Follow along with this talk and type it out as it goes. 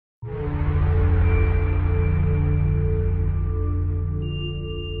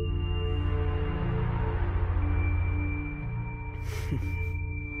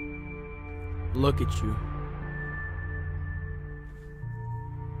look at you.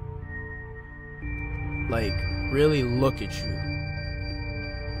 Like, really look at you.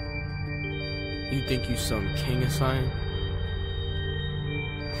 You think you some king or something?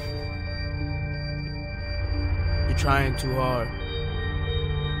 You're trying too hard.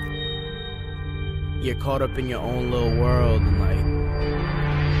 You're caught up in your own little world, and like,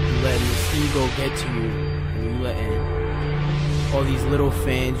 you letting this ego get to you, and you letting all these little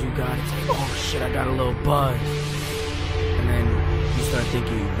fans you got, it's like, oh shit, I got a little buzz. And then you start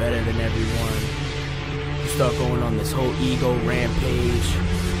thinking you're better than everyone. You start going on this whole ego rampage.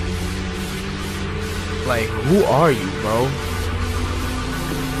 Like, who are you, bro?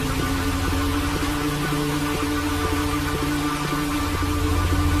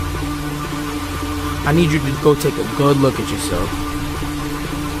 I need you to go take a good look at yourself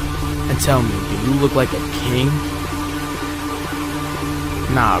and tell me, do you look like a king?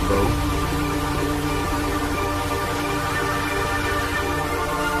 Nah, bro.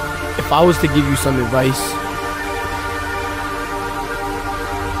 If I was to give you some advice,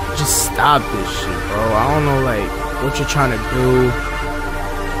 just stop this shit, bro. I don't know, like, what you're trying to do,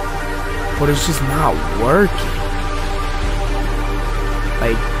 but it's just not working.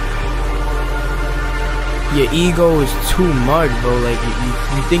 Like, your ego is too much, bro. Like,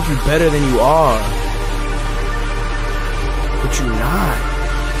 you think you're better than you are, but you're not.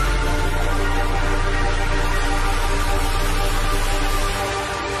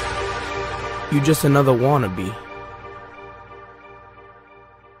 You're just another wannabe.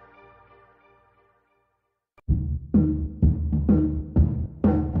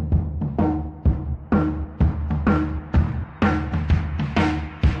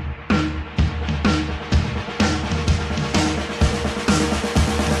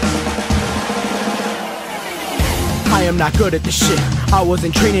 I am not good at this shit. I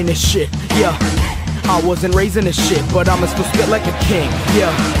wasn't training this shit, yeah. I wasn't raising this shit, but I'ma still spit like a king,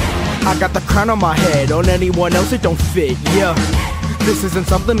 yeah. I got the crown on my head, on anyone else it don't fit, yeah. This isn't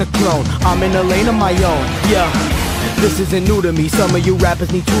something to clone, I'm in a lane of my own, yeah. This isn't new to me, some of you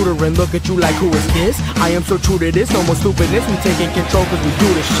rappers need tutoring. Look at you like, who is this? I am so true to this, no more stupidness. We taking control cause we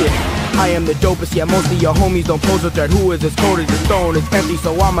do this shit. I am the dopest, yeah, most of your homies don't pose a threat. Who is as cold as the stone is empty,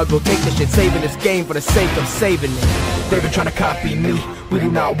 so I'ma go take this shit. Saving this game for the sake of saving it. They've been trying to copy me, we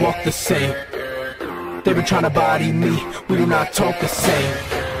do not walk the same. They've been trying to body me, we do not talk the same.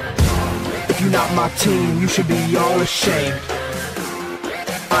 If you're not my team, you should be all ashamed.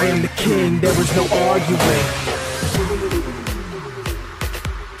 I am the king, there is no arguing.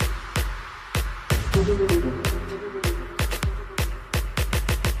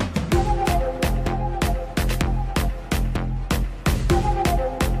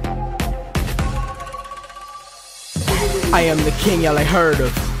 I am the king y'all ain't heard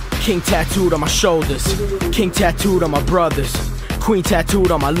of. King tattooed on my shoulders, king tattooed on my brothers, queen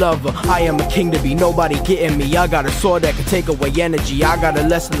tattooed on my lover. I am a king to be, nobody getting me. I got a sword that can take away energy. I got a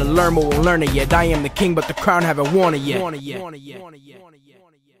lesson to learn but won't learn it yet. I am the king but the crown haven't worn it yet.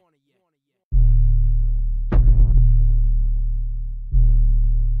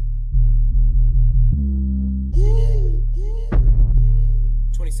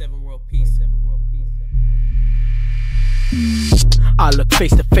 I look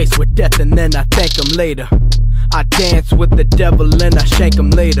face to face with death and then I thank him later. I dance with the devil and I shank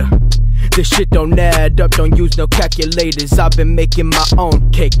him later. This shit don't add up, don't use no calculators. I've been making my own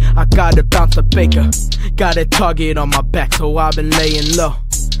cake, I gotta bounce a baker. Got a target on my back, so I've been laying low.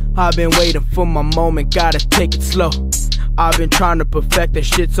 I've been waiting for my moment, gotta take it slow. I've been trying to perfect this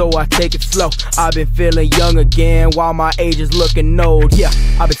shit, so I take it slow. I've been feeling young again while my age is looking old. Yeah,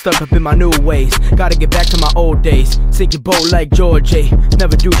 I've been stuck up in my new ways, gotta get back to my old days. Sink your boat like George A,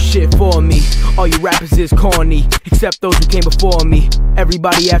 never do shit for me. All you rappers is corny, except those who came before me.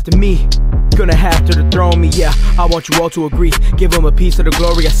 Everybody after me gonna have to dethrone me, yeah. I want you all to agree, give them a piece of the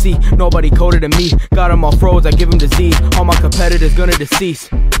glory I see. Nobody colder than me, got them all froze, I give them disease. All my competitors gonna decease,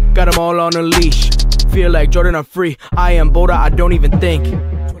 got them all on a leash. Feel like Jordan, I'm free, I am bolder, I don't even think.